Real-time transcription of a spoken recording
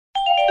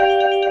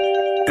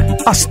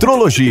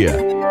Astrologia.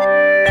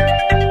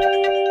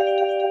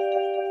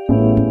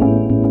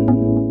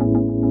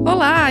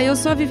 Olá, eu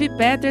sou a Vivi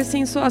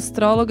Pettersen, sou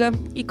astróloga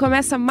e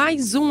começa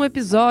mais um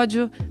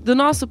episódio do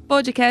nosso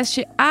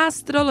podcast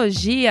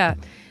Astrologia.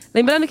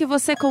 Lembrando que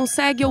você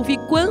consegue ouvir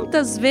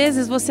quantas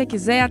vezes você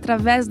quiser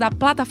através da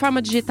plataforma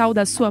digital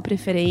da sua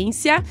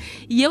preferência.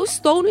 E eu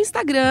estou no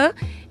Instagram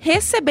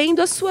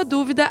recebendo a sua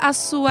dúvida, a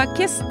sua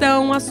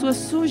questão, a sua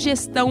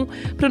sugestão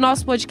para o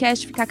nosso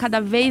podcast ficar cada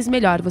vez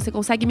melhor. Você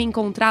consegue me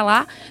encontrar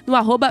lá no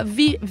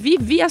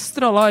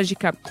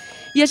 @viviastrológica.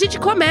 E a gente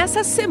começa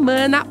a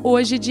semana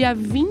hoje, dia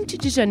 20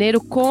 de janeiro.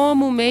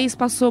 Como o mês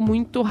passou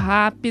muito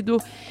rápido.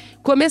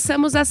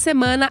 Começamos a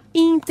semana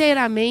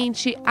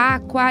inteiramente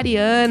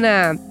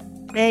aquariana.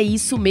 É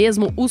isso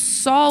mesmo, o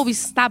Sol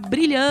está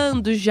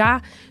brilhando já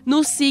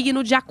no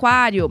signo de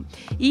Aquário.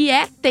 E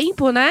é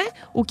tempo, né?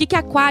 O que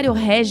Aquário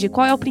rege?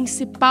 Qual é a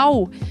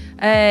principal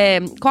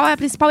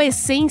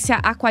essência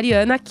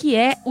aquariana, que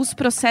é os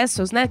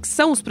processos, né? Que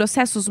são os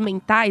processos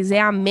mentais,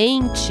 é a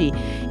mente.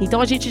 Então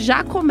a gente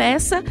já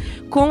começa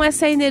com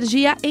essa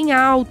energia em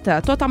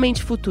alta,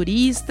 totalmente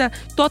futurista,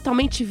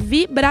 totalmente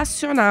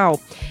vibracional.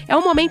 É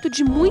um momento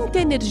de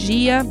muita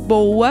energia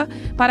boa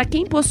para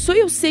quem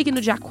possui o signo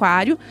de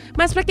Aquário,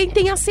 mas para quem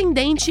tem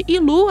ascendente e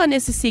lua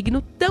nesse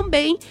signo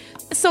também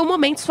são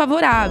momentos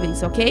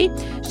favoráveis, ok?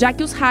 Já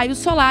que os raios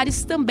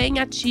solares também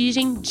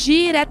atingem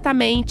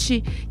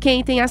diretamente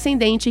quem tem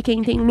ascendente e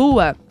quem tem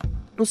lua.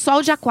 O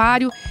Sol de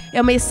Aquário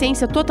é uma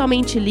essência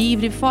totalmente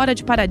livre, fora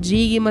de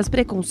paradigmas,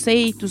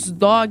 preconceitos,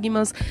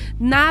 dogmas,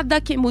 nada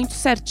que é muito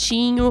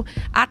certinho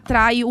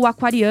atrai o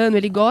aquariano.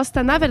 Ele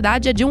gosta, na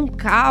verdade, é de um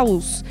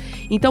caos.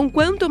 Então,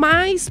 quanto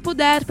mais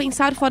puder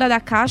pensar fora da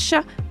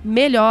caixa,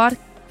 melhor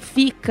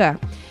fica.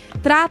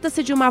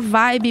 Trata-se de uma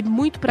vibe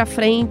muito pra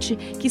frente,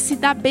 que se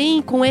dá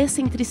bem com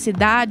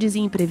excentricidades e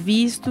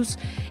imprevistos,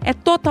 é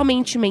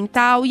totalmente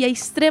mental e é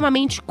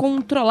extremamente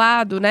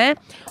controlado, né?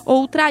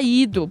 Ou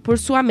traído por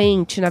sua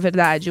mente, na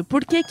verdade.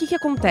 Por que que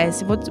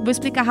acontece? Vou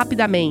explicar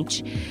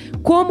rapidamente.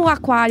 Como o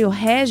aquário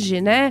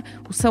rege, né?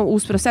 São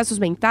os processos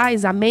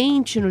mentais, a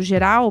mente no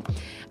geral,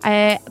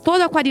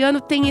 todo aquariano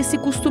tem esse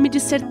costume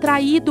de ser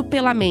traído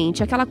pela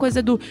mente. Aquela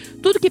coisa do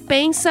tudo que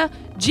pensa,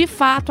 de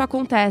fato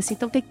acontece.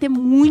 Então tem que ter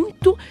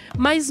muito,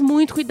 mas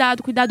muito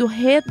cuidado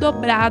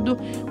redobrado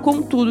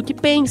com tudo que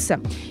pensa.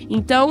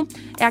 Então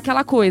é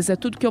aquela coisa,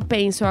 tudo que eu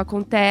penso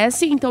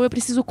acontece, então eu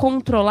preciso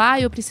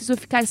controlar, eu preciso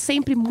ficar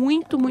sempre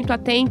muito, muito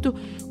atento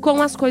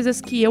com as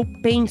coisas que eu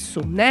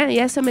penso, né? E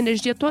essa é uma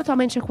energia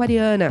totalmente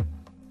aquariana.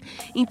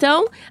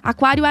 Então,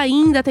 Aquário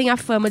ainda tem a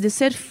fama de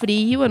ser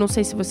frio. Eu não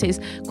sei se vocês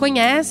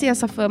conhecem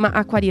essa fama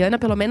aquariana,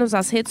 pelo menos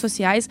as redes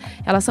sociais,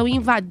 elas são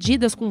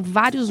invadidas com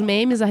vários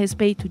memes a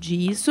respeito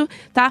disso,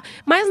 tá?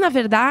 Mas, na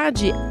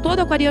verdade, todo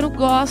aquariano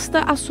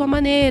gosta à sua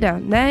maneira,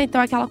 né? Então,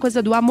 aquela coisa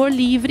do amor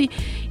livre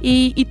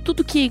e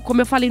tudo que,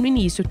 como eu falei no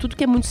início, tudo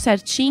que é muito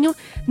certinho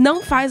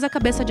não faz a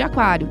cabeça de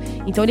Aquário.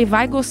 Então, ele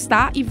vai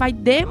gostar e vai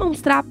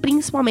demonstrar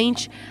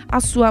principalmente a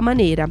sua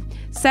maneira,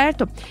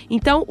 certo?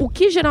 Então, o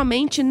que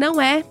geralmente não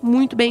é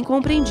muito bem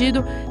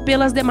compreendido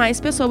pelas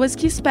demais pessoas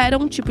que esperam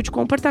um tipo de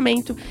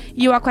comportamento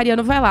e o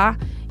aquariano vai lá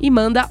e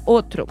manda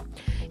outro.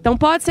 Então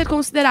pode ser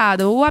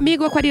considerado o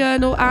amigo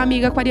aquariano, a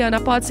amiga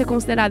aquariana pode ser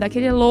considerada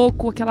aquele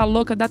louco, aquela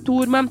louca da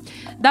turma,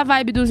 da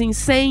vibe dos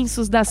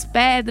incensos, das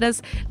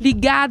pedras,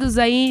 ligados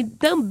aí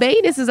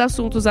também nesses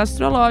assuntos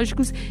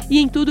astrológicos e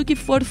em tudo que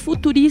for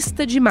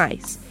futurista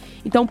demais.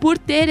 Então, por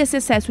ter esse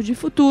excesso de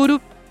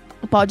futuro,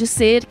 pode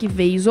ser que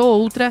vez ou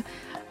outra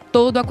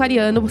todo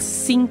aquariano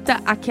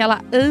sinta aquela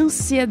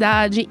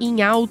ansiedade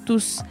em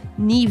altos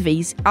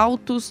níveis,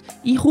 altos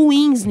e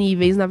ruins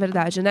níveis, na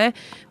verdade, né?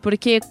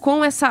 Porque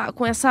com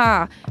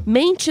essa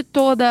mente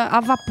toda a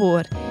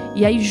vapor,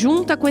 e aí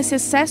junta com esse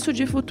excesso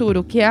de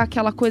futuro, que é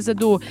aquela coisa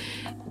do...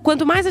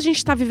 Quanto mais a gente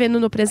está vivendo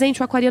no presente,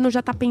 o aquariano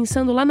já está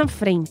pensando lá na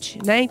frente,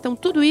 né? Então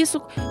tudo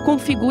isso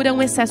configura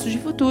um excesso de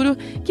futuro,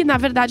 que na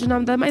verdade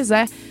nada mais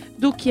é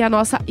do que a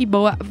nossa e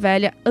boa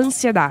velha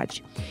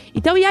ansiedade.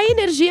 Então, e a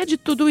energia de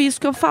tudo isso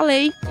que eu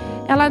falei,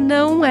 ela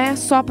não é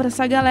só para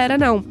essa galera,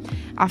 não.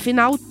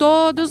 Afinal,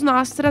 todos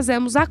nós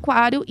trazemos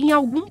Aquário em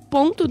algum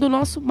ponto do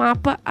nosso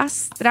mapa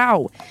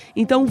astral.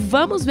 Então,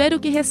 vamos ver o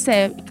que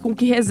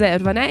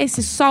reserva, né?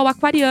 Esse Sol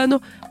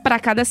aquariano para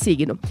cada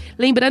signo.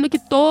 Lembrando que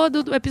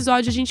todo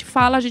episódio a gente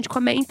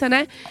comenta,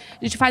 né?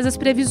 A gente faz as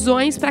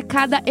previsões para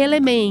cada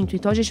elemento.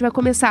 Então, a gente vai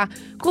começar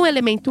com o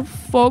elemento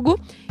fogo.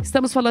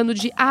 Estamos falando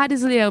de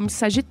Áries, Leão e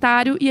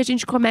Sagitário. E a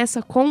gente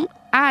começa com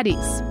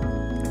Áries.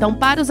 Então,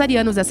 para os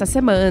arianos dessa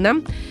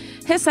semana,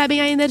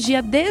 recebem a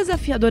energia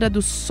desafiadora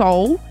do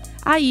Sol,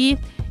 aí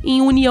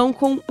em união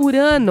com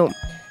Urano,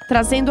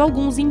 trazendo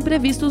alguns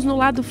imprevistos no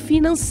lado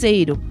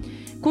financeiro.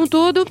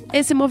 Contudo,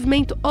 esse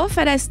movimento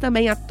oferece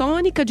também a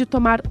tônica de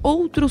tomar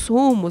outros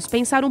rumos,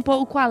 pensar um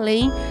pouco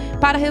além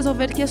para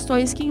resolver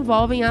questões que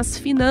envolvem as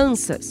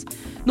finanças.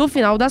 No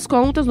final das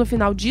contas, no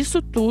final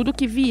disso tudo,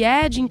 que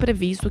vier de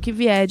imprevisto, que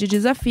vier de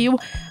desafio,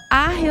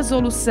 a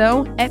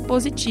resolução é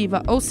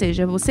positiva, ou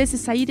seja, você se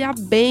sairia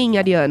bem,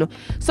 ariano.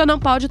 Só não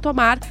pode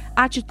tomar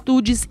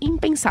atitudes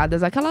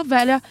impensadas, aquela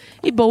velha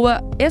e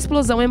boa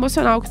explosão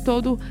emocional que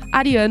todo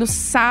ariano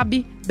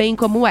sabe bem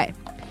como é.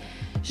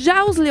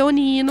 Já os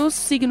leoninos,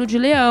 signo de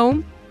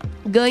leão,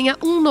 ganha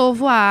um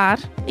novo ar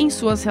em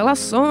suas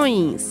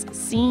relações.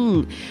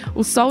 Sim,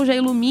 o Sol já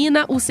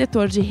ilumina o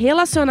setor de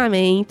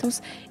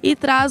relacionamentos e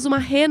traz uma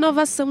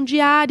renovação de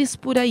ares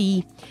por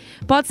aí.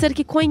 Pode ser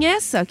que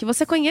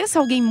você conheça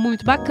alguém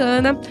muito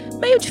bacana,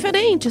 meio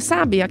diferente,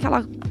 sabe?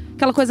 Aquela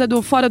coisa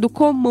do fora do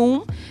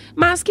comum,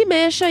 mas que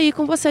mexa aí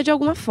com você de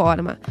alguma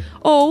forma.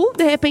 Ou,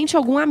 de repente,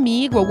 algum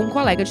amigo, algum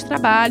colega de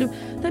trabalho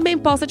também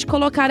possa te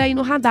colocar aí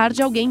no radar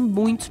de alguém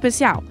muito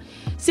especial.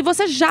 Se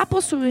você já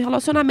possui um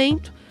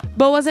relacionamento,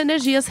 boas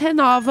energias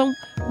renovam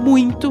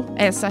muito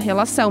essa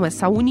relação,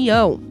 essa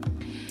união.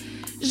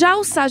 Já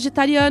os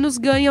sagitarianos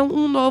ganham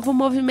um novo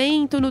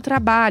movimento no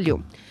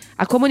trabalho.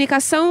 A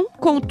comunicação,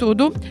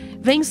 contudo,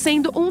 vem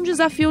sendo um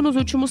desafio nos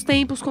últimos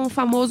tempos com o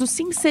famoso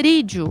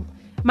sincerídeo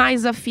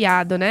mais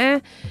afiado,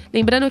 né?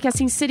 Lembrando que a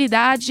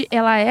sinceridade,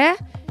 ela é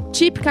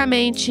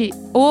tipicamente,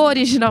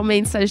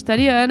 originalmente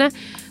sagitariana,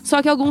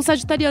 só que alguns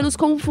sagitarianos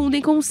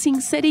confundem com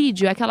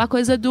sincerídeo, é aquela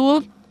coisa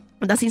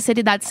da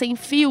sinceridade sem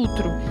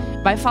filtro.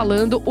 Vai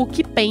falando o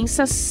que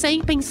pensa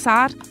sem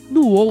pensar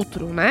no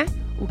outro, né?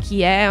 O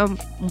que é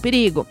um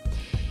perigo.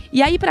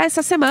 E aí, para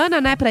essa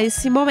semana, né? Para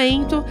esse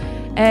momento,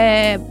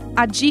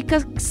 a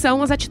dica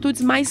são as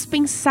atitudes mais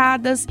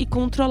pensadas e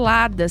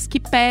controladas, que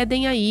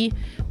pedem aí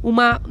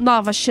uma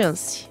nova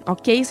chance,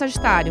 ok,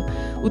 Sagitário?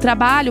 O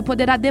trabalho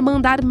poderá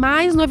demandar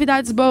mais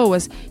novidades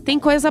boas, tem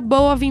coisa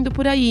boa vindo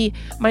por aí,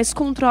 mas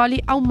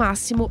controle ao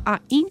máximo a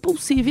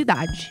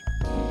impulsividade.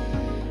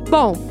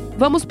 Bom,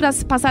 vamos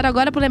passar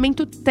agora para o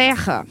elemento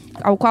terra,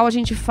 ao qual a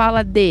gente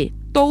fala de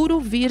touro,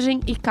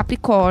 virgem e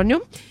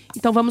capricórnio.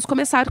 Então vamos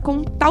começar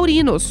com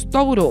taurinos,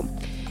 touro.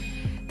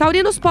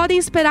 Taurinos podem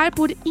esperar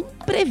por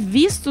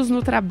imprevistos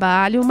no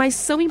trabalho, mas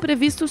são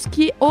imprevistos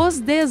que os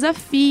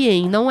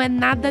desafiem, não é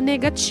nada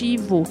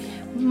negativo,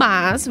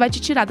 mas vai te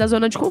tirar da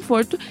zona de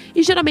conforto.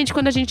 E geralmente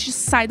quando a gente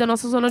sai da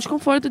nossa zona de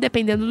conforto,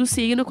 dependendo do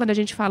signo, quando a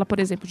gente fala, por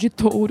exemplo, de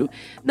touro,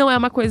 não é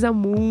uma coisa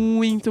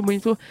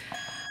muito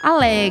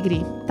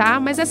alegre, tá?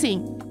 Mas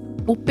assim,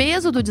 o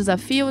peso do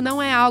desafio não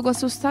é algo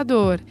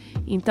assustador,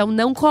 então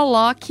não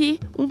coloque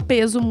um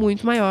peso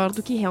muito maior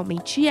do que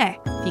realmente é,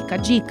 fica a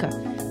dica,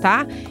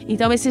 tá?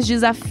 Então esses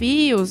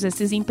desafios,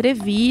 esses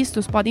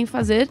imprevistos podem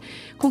fazer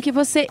com que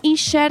você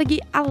enxergue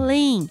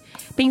além.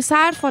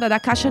 Pensar fora da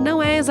caixa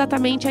não é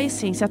exatamente a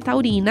essência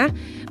taurina,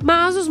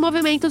 mas os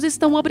movimentos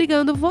estão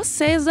obrigando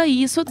vocês a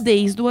isso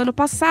desde o ano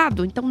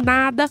passado, então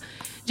nada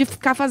de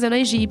ficar fazendo a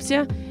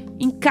egípcia.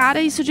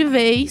 Encara isso de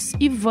vez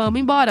e vamos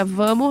embora,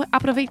 vamos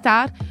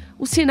aproveitar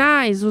os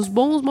sinais, os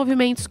bons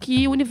movimentos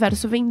que o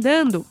universo vem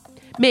dando,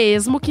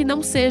 mesmo que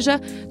não seja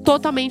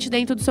totalmente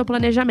dentro do seu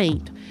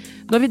planejamento.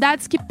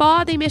 Novidades que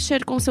podem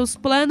mexer com seus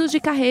planos de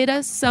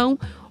carreira são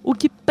o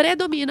que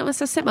predominam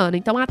essa semana,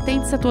 então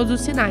atente-se a todos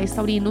os sinais,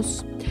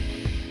 taurinos.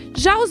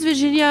 Já os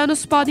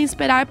virginianos podem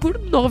esperar por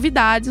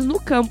novidades no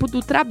campo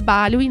do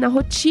trabalho e na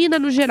rotina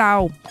no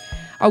geral.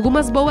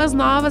 Algumas boas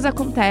novas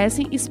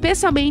acontecem,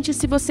 especialmente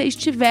se você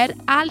estiver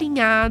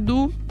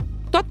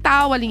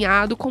total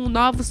alinhado com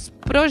novos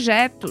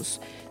projetos.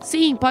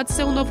 Sim, pode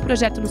ser um novo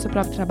projeto no seu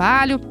próprio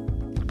trabalho,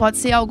 pode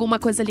ser alguma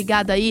coisa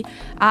ligada aí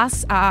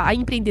a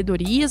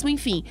empreendedorismo,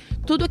 enfim.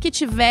 Tudo que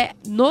tiver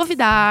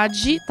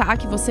novidade, tá?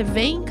 Que você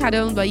vem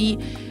encarando aí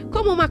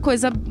como uma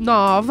coisa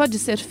nova de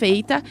ser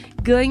feita,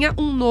 ganha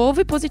um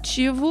novo e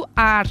positivo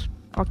ar.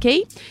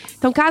 Ok?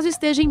 Então, caso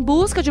esteja em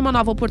busca de uma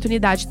nova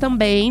oportunidade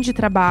também de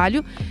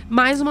trabalho,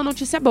 mais uma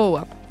notícia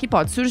boa que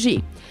pode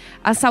surgir.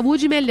 A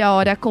saúde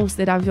melhora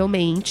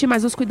consideravelmente,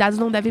 mas os cuidados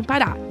não devem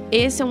parar.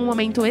 Esse é um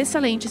momento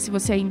excelente, se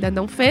você ainda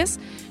não fez,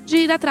 de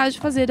ir atrás de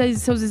fazer aí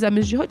seus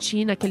exames de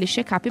rotina, aquele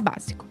check-up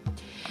básico.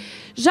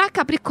 Já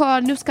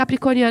Capricórnio, os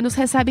capricornianos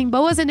recebem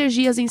boas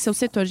energias em seu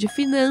setor de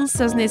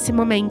finanças nesse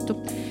momento.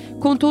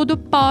 Contudo,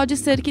 pode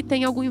ser que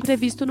tenha algum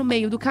imprevisto no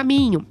meio do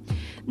caminho.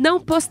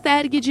 Não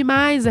postergue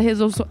demais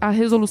a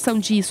resolução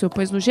disso,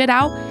 pois, no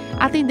geral,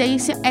 a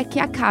tendência é que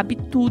acabe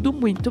tudo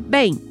muito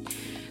bem.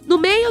 No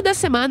meio da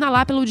semana,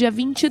 lá pelo dia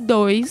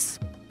 22,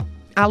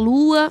 a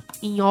Lua,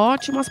 em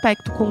ótimo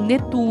aspecto com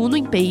Netuno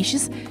em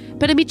Peixes,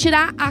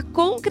 permitirá a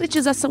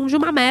concretização de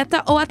uma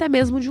meta ou até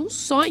mesmo de um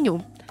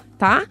sonho,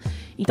 tá?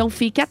 Então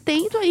fique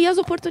atento aí às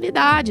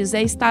oportunidades,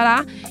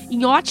 estará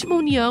em ótima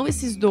união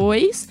esses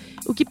dois,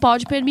 o que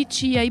pode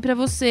permitir aí para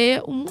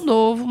você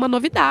uma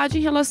novidade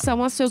em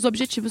relação aos seus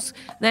objetivos,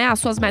 né, às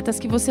suas metas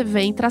que você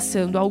vem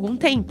traçando há algum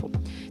tempo.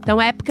 Então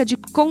é época de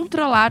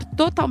controlar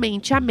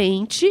totalmente a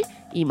mente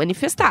e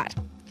manifestar.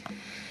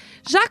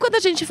 Já quando a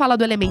gente fala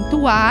do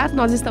elemento ar,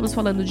 nós estamos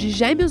falando de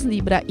Gêmeos,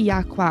 Libra e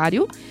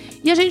Aquário,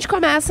 e a gente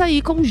começa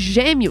aí com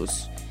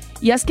Gêmeos.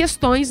 E as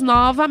questões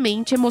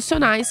novamente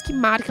emocionais que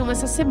marcam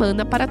essa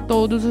semana para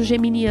todos os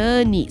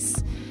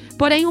geminianes.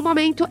 Porém, o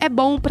momento é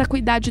bom para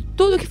cuidar de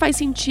tudo que faz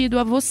sentido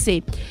a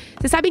você.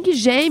 Vocês sabem que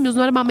Gêmeos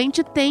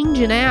normalmente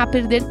tende, né, a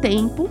perder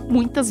tempo,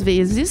 muitas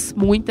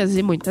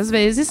e muitas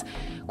vezes,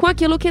 com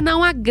aquilo que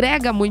não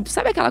agrega muito.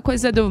 Sabe aquela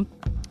coisa do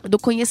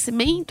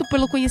conhecimento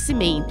pelo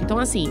conhecimento? Então,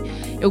 assim,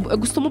 eu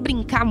costumo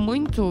brincar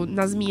muito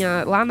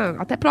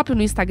até próprio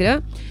no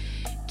Instagram,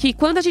 que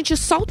quando a gente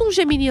solta um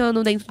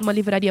geminiano dentro de uma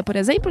livraria, por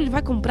exemplo, ele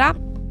vai comprar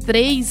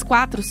 3,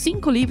 4,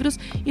 5 livros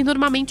e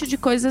normalmente de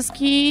coisas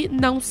que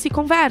não se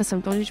conversam.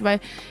 Então ele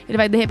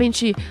vai de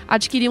repente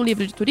adquirir um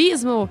livro de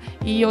turismo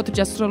e outro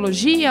de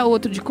astrologia,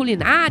 outro de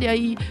culinária.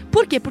 E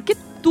por quê? Porque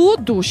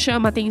tudo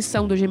chama a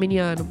atenção do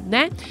geminiano,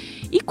 né?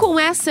 E com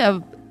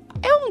essa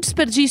é um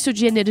desperdício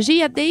de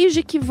energia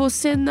desde que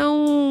você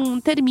não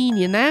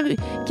termine, né?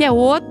 Que é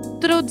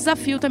outro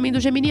desafio também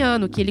do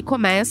geminiano, que ele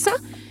começa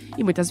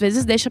e muitas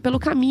vezes deixa pelo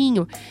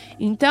caminho.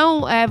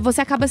 Então,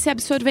 você acaba se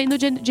absorvendo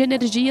de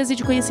energias e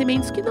de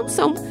conhecimentos que não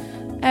são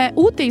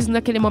úteis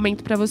naquele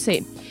momento para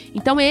você.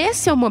 Então,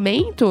 esse é o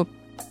momento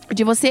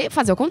de você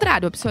fazer o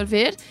contrário,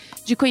 absorver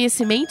de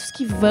conhecimentos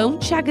que vão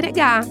te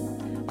agregar,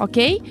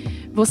 ok?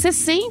 Você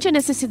sente a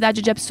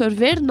necessidade de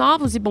absorver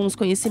novos e bons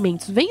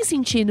conhecimentos, vem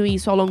sentindo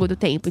isso ao longo do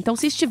tempo. Então,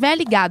 se estiver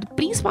ligado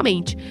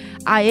principalmente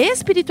à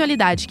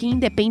espiritualidade, que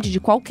independe de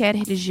qualquer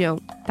religião,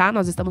 tá?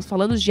 Nós estamos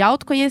falando de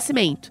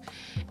autoconhecimento.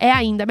 É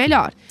ainda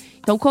melhor.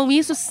 Então, com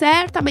isso,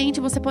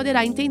 certamente você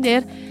poderá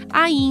entender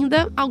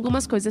ainda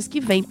algumas coisas que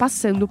vêm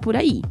passando por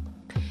aí.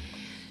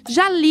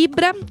 Já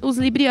Libra, os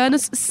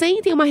librianos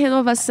sentem uma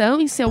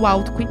renovação em seu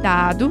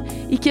autocuidado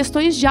e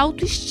questões de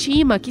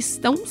autoestima que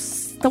estão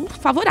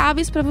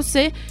favoráveis para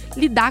você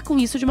lidar com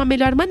isso de uma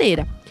melhor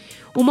maneira.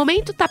 O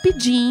momento está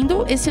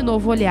pedindo esse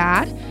novo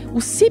olhar, o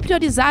se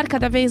priorizar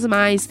cada vez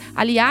mais.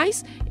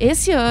 Aliás,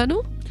 esse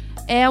ano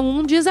é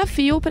um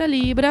desafio para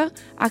Libra,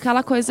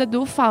 aquela coisa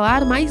do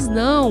falar mais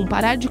não,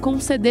 parar de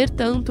conceder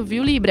tanto,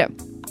 viu, Libra?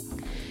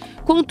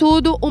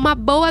 Contudo, uma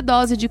boa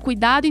dose de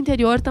cuidado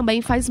interior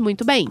também faz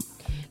muito bem.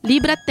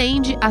 Libra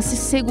tende a se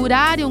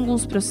segurar em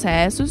alguns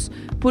processos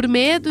por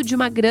medo de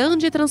uma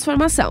grande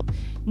transformação.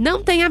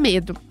 Não tenha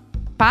medo,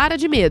 para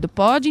de medo,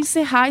 pode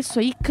encerrar isso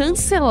aí,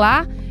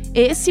 cancelar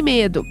esse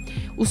medo.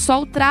 O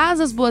Sol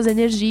traz as boas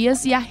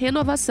energias e a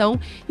renovação,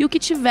 e o que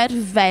tiver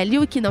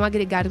velho e que não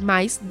agregar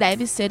mais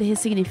deve ser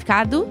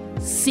ressignificado,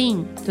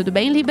 sim. Tudo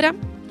bem, Libra?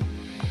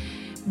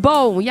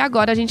 Bom, e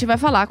agora a gente vai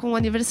falar com o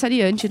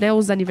aniversariante, né?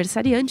 Os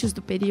aniversariantes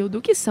do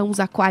período, que são os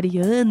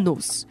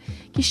aquarianos,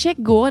 que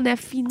chegou, né,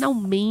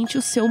 finalmente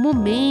o seu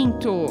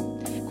momento.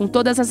 Com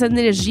todas as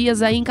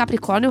energias aí em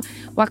Capricórnio,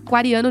 o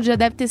aquariano já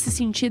deve ter se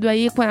sentido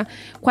aí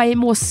com a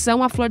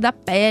emoção à flor da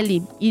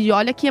pele. E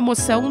olha que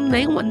emoção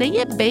nem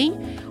é bem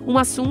um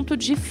assunto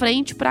de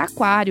frente para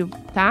aquário,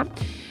 tá?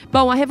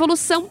 Bom, a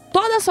revolução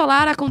toda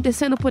solar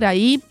acontecendo por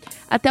aí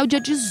até o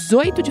dia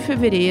 18 de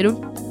fevereiro.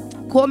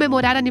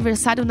 Comemorar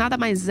aniversário nada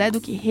mais é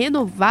do que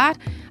renovar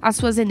as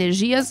suas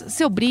energias,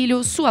 seu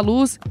brilho, sua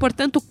luz.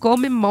 Portanto,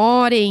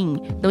 comemorem.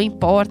 Não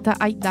importa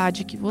a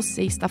idade que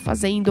você está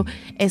fazendo,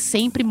 é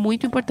sempre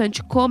muito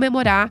importante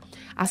comemorar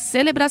a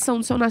celebração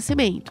do seu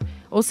nascimento.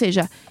 Ou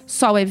seja,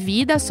 sol é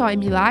vida, sol é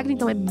milagre,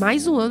 então é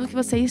mais um ano que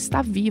você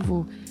está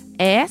vivo.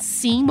 É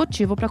sim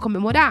motivo para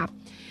comemorar.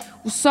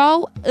 O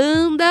Sol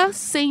anda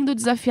sendo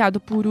desafiado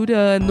por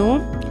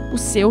Urano, o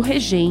seu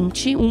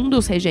regente, um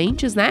dos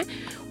regentes, né?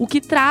 O que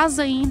traz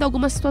ainda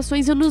algumas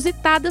situações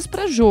inusitadas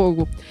para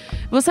jogo.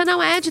 Você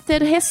não é de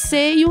ter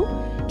receio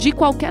de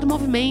qualquer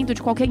movimento,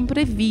 de qualquer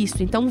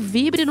imprevisto. Então,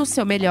 vibre no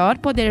seu melhor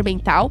poder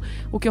mental,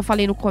 o que eu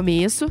falei no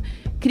começo.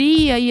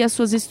 Crie aí as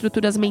suas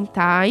estruturas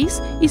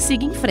mentais e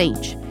siga em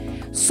frente.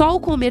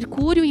 Sol com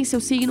Mercúrio em seu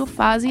signo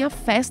fazem a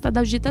festa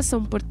da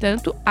agitação.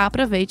 Portanto,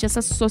 aproveite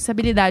essa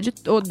sociabilidade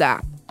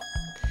toda.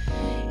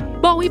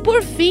 Bom, e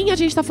por fim, a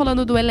gente está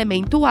falando do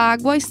elemento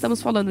água,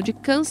 estamos falando de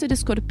Câncer,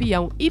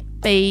 Escorpião e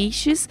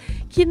Peixes,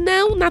 que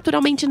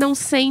naturalmente não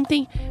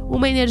sentem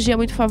uma energia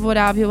muito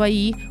favorável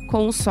aí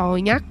com o Sol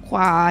em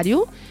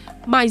Aquário,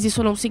 mas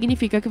isso não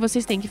significa que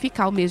vocês têm que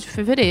ficar o mês de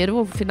fevereiro,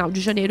 ou final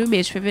de janeiro e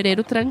mês de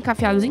fevereiro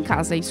trancafiados em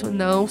casa, isso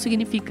não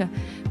significa,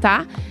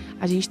 tá?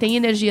 A gente tem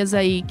energias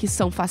aí que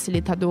são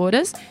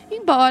facilitadoras,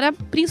 embora,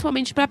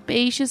 principalmente para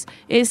Peixes,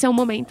 esse é um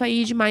momento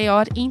aí de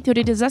maior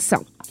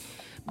interiorização.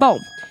 Bom,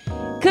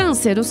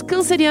 Câncer, os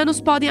cancerianos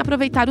podem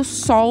aproveitar o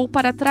Sol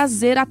para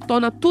trazer à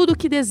tona tudo o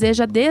que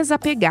deseja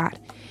desapegar.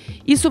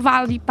 Isso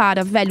vale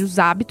para velhos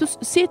hábitos,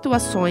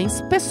 situações,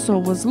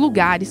 pessoas,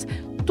 lugares.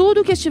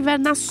 Tudo que estiver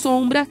na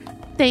sombra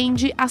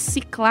tende a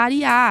se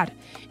clarear.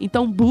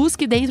 Então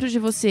busque dentro de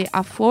você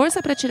a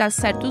força para tirar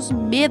certos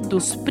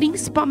medos,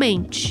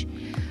 principalmente.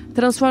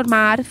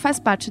 Transformar faz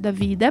parte da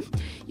vida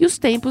e os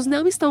tempos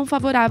não estão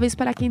favoráveis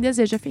para quem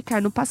deseja ficar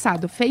no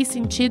passado. Fez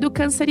sentido,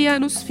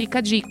 cancerianos? Fica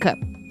a dica.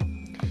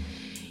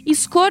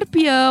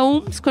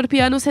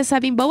 Escorpianos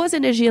recebem boas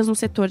energias no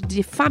setor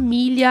de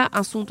família,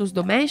 assuntos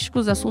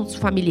domésticos, assuntos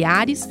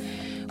familiares,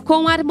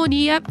 com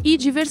harmonia e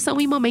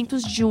diversão em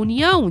momentos de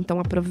união.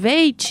 Então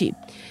aproveite.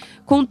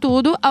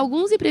 Contudo,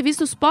 alguns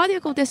imprevistos podem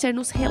acontecer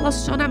nos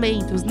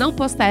relacionamentos. Não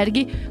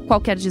postergue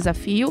qualquer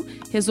desafio,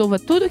 resolva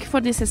tudo o que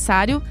for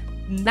necessário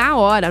na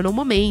hora, no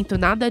momento,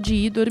 nada de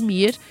ir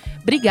dormir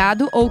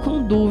brigado ou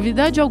com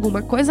dúvida de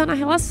alguma coisa na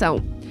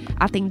relação.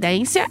 A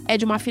tendência é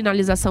de uma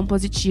finalização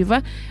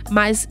positiva,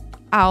 mas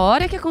a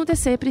hora que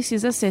acontecer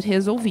precisa ser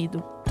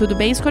resolvido. Tudo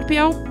bem,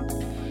 Escorpião?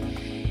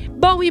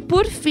 Bom, e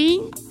por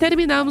fim,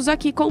 terminamos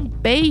aqui com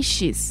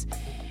Peixes.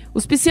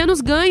 Os piscianos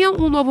ganham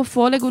um novo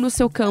fôlego no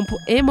seu campo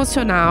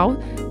emocional,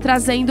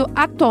 trazendo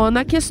à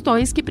tona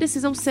questões que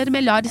precisam ser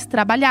melhores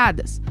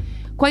trabalhadas.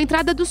 Com a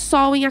entrada do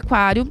Sol em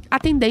Aquário, a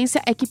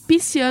tendência é que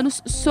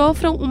piscianos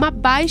sofram uma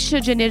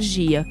baixa de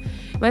energia,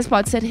 mas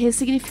pode ser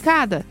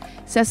ressignificada,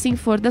 se assim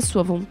for da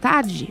sua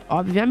vontade,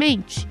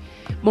 obviamente.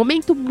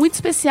 Momento muito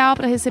especial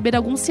para receber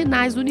alguns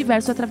sinais do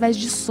universo através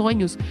de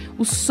sonhos.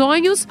 Os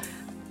sonhos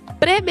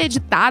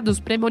premeditados,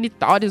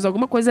 premonitórios,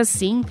 alguma coisa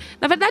assim.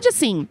 Na verdade,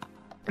 assim,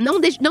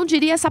 não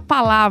diria essa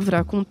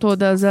palavra com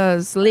todas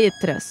as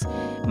letras,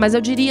 mas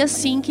eu diria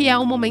sim que é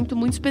um momento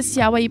muito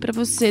especial aí pra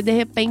você, de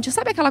repente,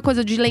 sabe aquela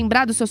coisa de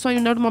lembrar do seu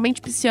sonho? Normalmente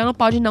o pisciano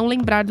pode não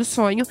lembrar do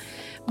sonho,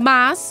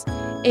 mas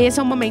esse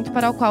é um momento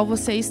para o qual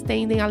vocês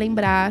tendem a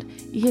lembrar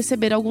e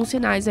receber alguns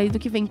sinais aí do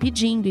que vem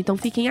pedindo, então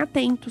fiquem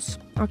atentos,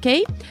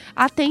 ok?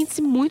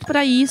 Atente-se muito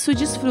para isso e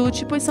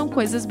desfrute, pois são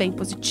coisas bem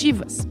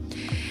positivas.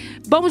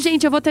 Bom,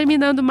 gente, eu vou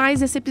terminando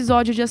mais esse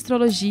episódio de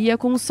astrologia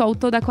com o Sol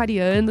todo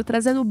aquariano,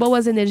 trazendo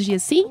boas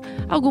energias, sim,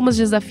 algumas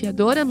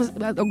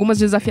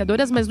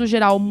desafiadoras, mas no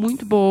geral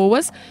muito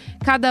boas.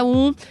 Cada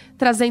um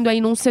trazendo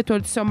aí num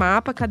setor do seu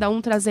mapa, cada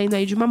um trazendo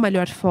aí de uma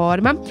melhor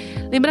forma.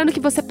 Lembrando que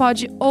você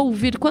pode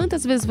ouvir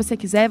quantas vezes você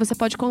quiser, você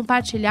pode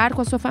compartilhar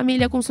com a sua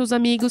família, com seus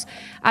amigos,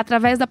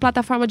 através da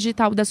plataforma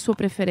digital da sua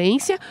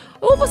preferência,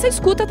 ou você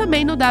escuta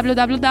também no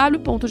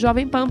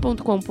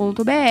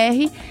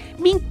www.jovempan.com.br.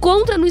 Me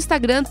encontra no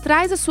Instagram,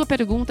 traz a sua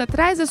pergunta,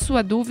 traz a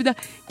sua dúvida,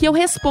 que eu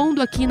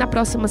respondo aqui na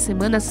próxima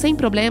semana, sem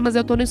problemas.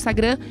 Eu tô no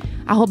Instagram,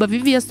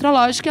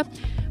 @viviastrológica.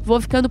 Vou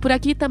ficando por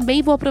aqui,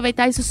 também vou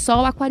aproveitar esse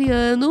Sol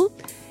aquariano.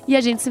 E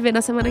a gente se vê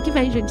na semana que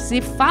vem, gente. Se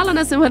fala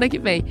na semana que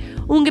vem.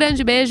 Um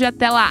grande beijo e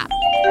até lá!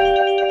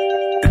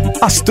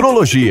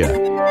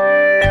 Astrologia.